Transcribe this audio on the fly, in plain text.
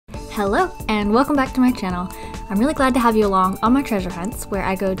Hello and welcome back to my channel. I'm really glad to have you along on my treasure hunts where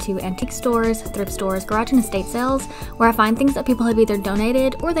I go to antique stores, thrift stores, garage and estate sales where I find things that people have either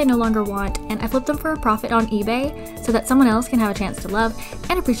donated or they no longer want, and I flip them for a profit on eBay so that someone else can have a chance to love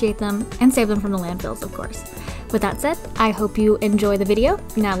and appreciate them and save them from the landfills, of course. With that said, I hope you enjoy the video.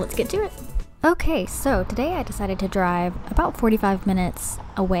 Now let's get to it. Okay, so today I decided to drive about 45 minutes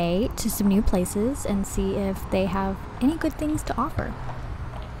away to some new places and see if they have any good things to offer.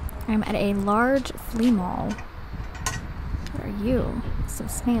 I'm at a large flea mall. What are you? Some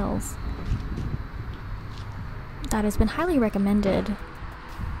snails. That has been highly recommended.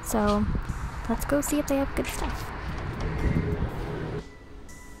 So let's go see if they have good stuff.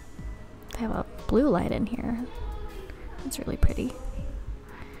 They have a blue light in here. That's really pretty.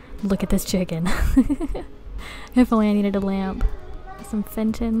 Look at this chicken. If only I needed a lamp. Some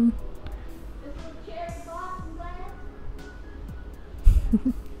Fenton.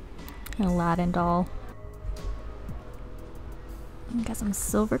 An Aladdin doll. Got some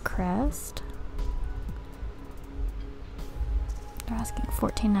Silver Crest. They're asking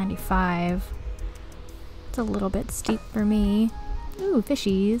 $14.95. It's a little bit steep for me. Ooh,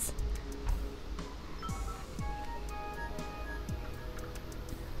 fishies.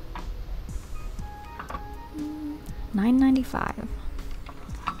 $9.95.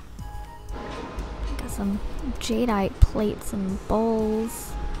 Got some jadeite plates and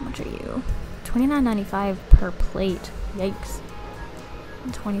bowls. How much are you? $29.95 per plate. Yikes.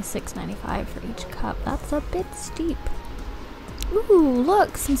 And $26.95 for each cup. That's a bit steep. Ooh,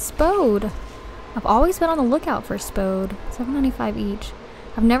 look, some spode. I've always been on the lookout for spode. $7.95 each.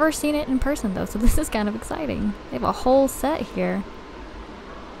 I've never seen it in person though, so this is kind of exciting. They have a whole set here.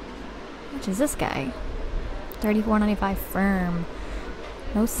 How much is this guy? $34.95 firm.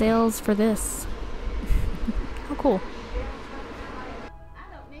 No sales for this. How cool.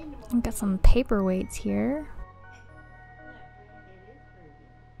 I've got some paperweights here.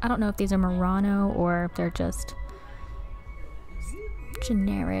 I don't know if these are Murano or if they're just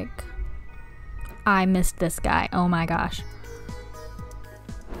generic. I missed this guy. Oh my gosh.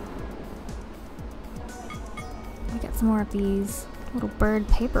 We got some more of these little bird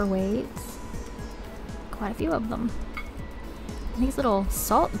paperweights. Quite a few of them. And these little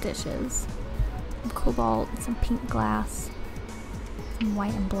salt dishes. Some cobalt, some pink glass, some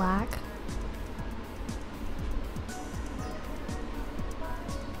white and black.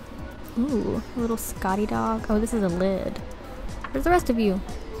 Ooh, a little Scotty dog. Oh, this is a lid. Where's the rest of you?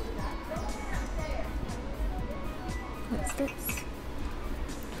 What's this?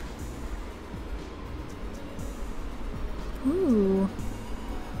 Ooh.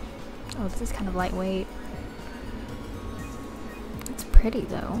 Oh, this is kind of lightweight. It's pretty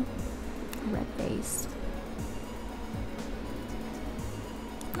though. Red base.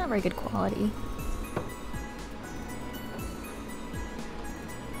 Not very good quality.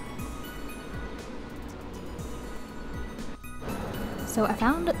 So I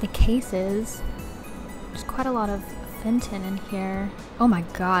found the cases. There's quite a lot of Fenton in here. Oh my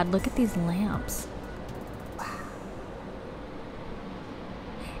god, look at these lamps. Wow.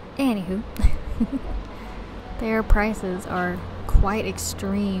 Anywho. Their prices are quite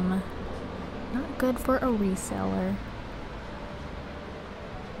extreme. Not good for a reseller.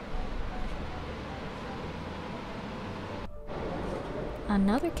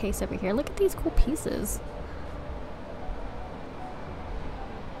 Another case over here. Look at these cool pieces.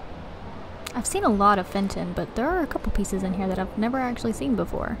 I've seen a lot of Fenton, but there are a couple pieces in here that I've never actually seen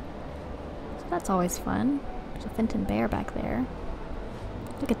before. So that's always fun. There's a Fenton bear back there.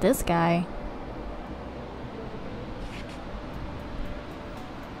 Look at this guy.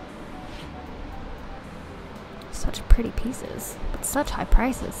 Such pretty pieces, but such high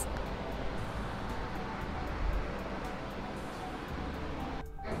prices.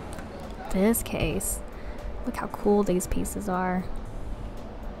 This case. Look how cool these pieces are.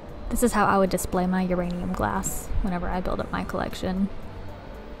 This is how I would display my uranium glass whenever I build up my collection.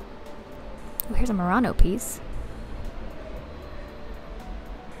 Oh, here's a Murano piece.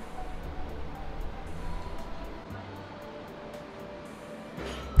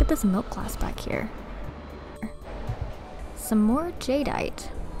 Look at this milk glass back here. Some more jadeite.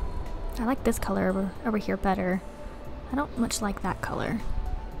 I like this color over here better. I don't much like that color.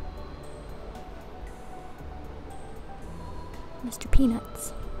 Mr.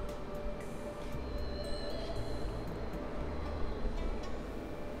 Peanuts.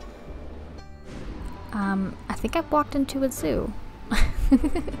 I think I've walked into a zoo.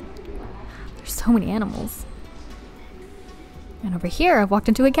 There's so many animals. And over here I've walked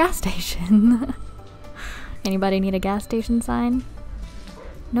into a gas station. Anybody need a gas station sign?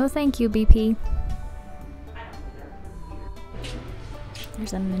 No thank you, BP.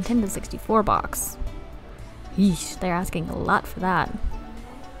 There's a Nintendo 64 box. Yeesh, they're asking a lot for that.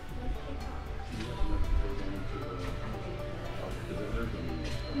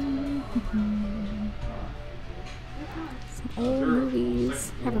 Some old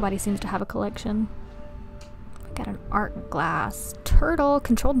movies. Everybody seems to have a collection. Got an art glass turtle,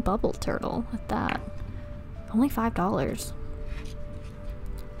 controlled bubble turtle at that. Only $5.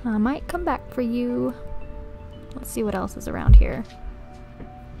 I might come back for you. Let's see what else is around here.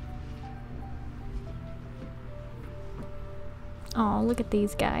 Oh, look at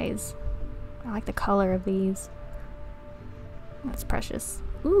these guys. I like the color of these. That's precious.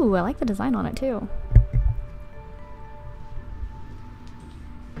 Ooh, I like the design on it too.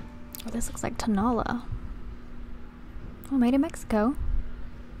 Oh, this looks like Tonala. Oh, made in Mexico.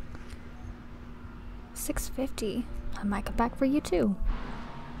 $6.50. I might come back for you too.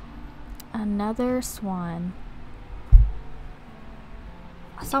 Another swan.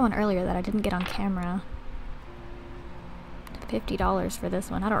 I saw one earlier that I didn't get on camera. $50 for this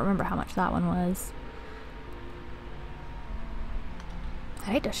one. I don't remember how much that one was.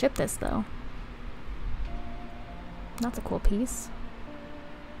 I hate to ship this though. That's a cool piece.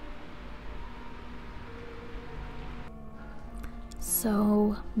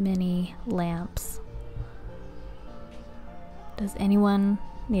 So many lamps. Does anyone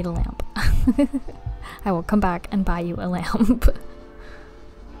need a lamp? I will come back and buy you a lamp.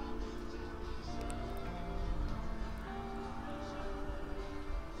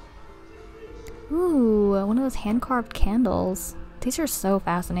 Ooh, one of those hand-carved candles. These are so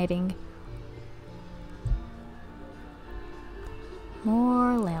fascinating.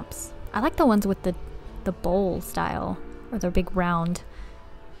 More lamps. I like the ones with the bowl style, or the big round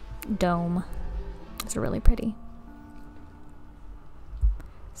dome. Those are really pretty.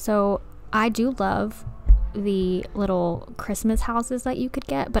 So I do love the little Christmas houses that you could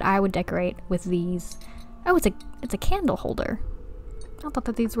get, but I would decorate with these. Oh, it's a candle holder. I thought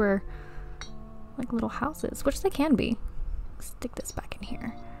that these were like little houses, which they can be. Stick this back in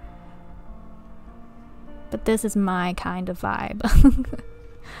here. But this is my kind of vibe.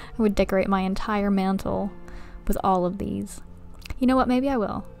 I would decorate my entire mantle with all of these. You know what? Maybe I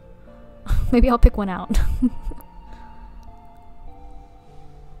will. Maybe I'll pick one out.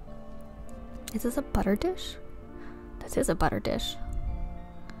 Is this a butter dish? This is a butter dish.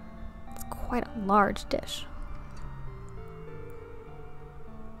 It's quite a large dish.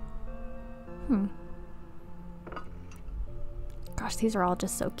 Gosh, these are all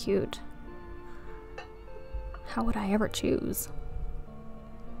just so cute. How would I ever choose?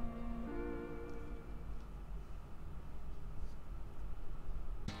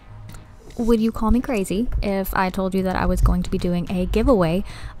 Would you call me crazy if I told you that I was going to be doing a giveaway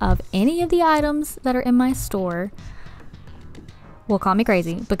of any of the items that are in my store? Well, call me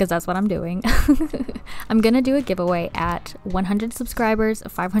crazy, because that's what I'm doing. I'm gonna do a giveaway at 100 subscribers,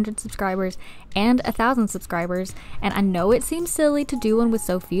 500 subscribers, and 1,000 subscribers. And I know it seems silly to do one with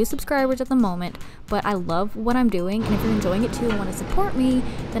so few subscribers at the moment, but I love what I'm doing, and if you're enjoying it too and want to support me,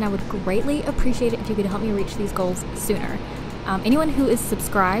 then I would greatly appreciate it if you could help me reach these goals sooner. Anyone who is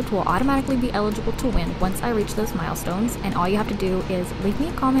subscribed will automatically be eligible to win once I reach those milestones, and all you have to do is leave me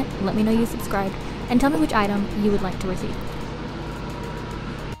a comment, let me know you subscribed, and tell me which item you would like to receive.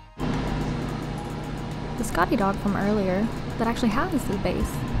 The Scotty dog from earlier that actually has the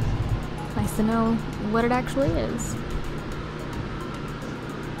base. Nice to know what it actually is.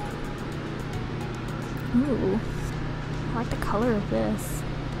 Ooh, I like the color of this.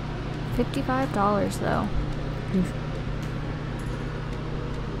 $55 though. Oof.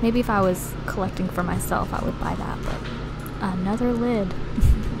 Maybe if I was collecting for myself I would buy that, but another lid.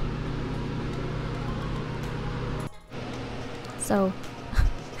 So,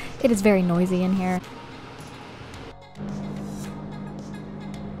 it is very noisy in here.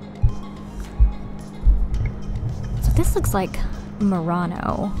 So this looks like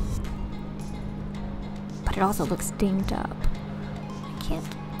Murano, but it also looks dinged up. I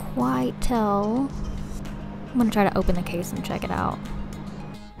can't quite tell. I'm gonna try to open the case and check it out.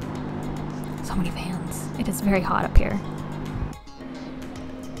 So many fans. It is very hot up here.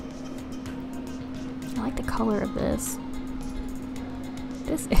 I like the color of this.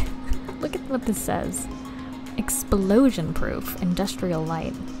 This, look at what this says. Explosion proof industrial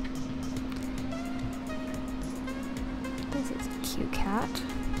light. This is a cute cat.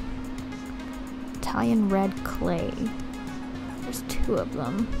 Italian red clay. There's two of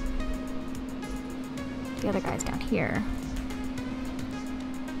them. The other guy's down here.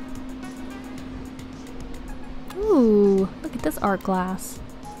 Ooh, look at this art glass.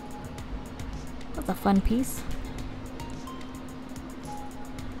 That's a fun piece.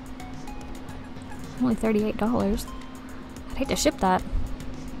 Only $38. I'd hate to ship that.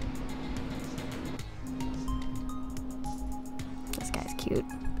 This guy's cute.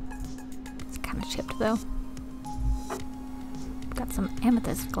 It's kind of chipped though. Got some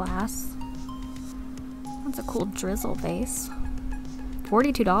amethyst glass. That's a cool drizzle vase.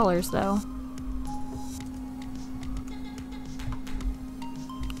 $42 though.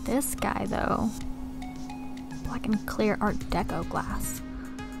 This guy though. Black and clear Art Deco glass.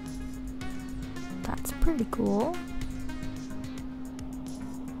 That's pretty cool.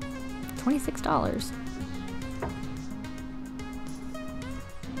 $26.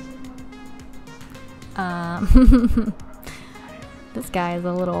 This guy is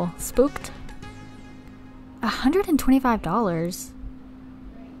a little spooked. $125.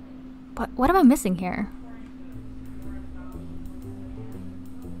 But what am I missing here?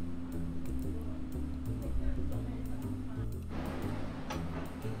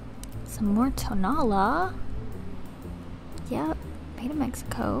 Some more Tonala. Yep, made in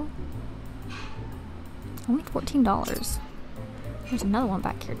Mexico. Only $14. There's another one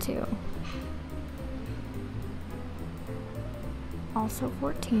back here too. Also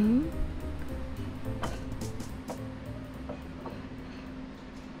 14.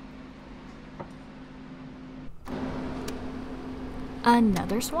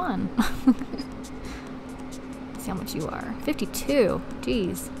 Another swan. Let's see how much you are. 52.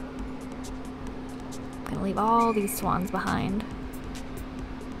 Jeez. I'm gonna leave all these swans behind.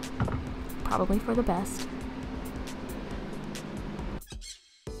 Probably for the best.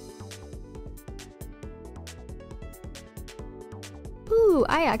 Ooh,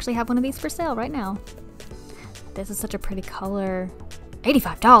 I actually have one of these for sale right now. This is such a pretty color.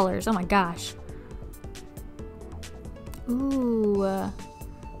 $85. Oh my gosh. Ooh,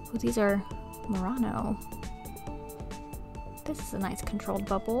 these are Murano. This is a nice controlled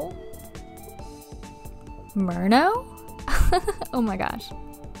bubble. Murno? Oh my gosh.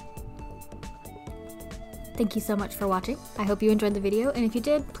 Thank you so much for watching. I hope you enjoyed the video, and if you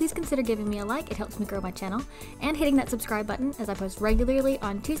did, please consider giving me a like. It helps me grow my channel, and hitting that subscribe button, as I post regularly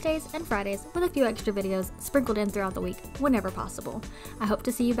on Tuesdays and Fridays with a few extra videos sprinkled in throughout the week whenever possible. I hope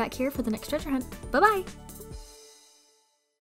to see you back here for the next treasure hunt. Bye bye!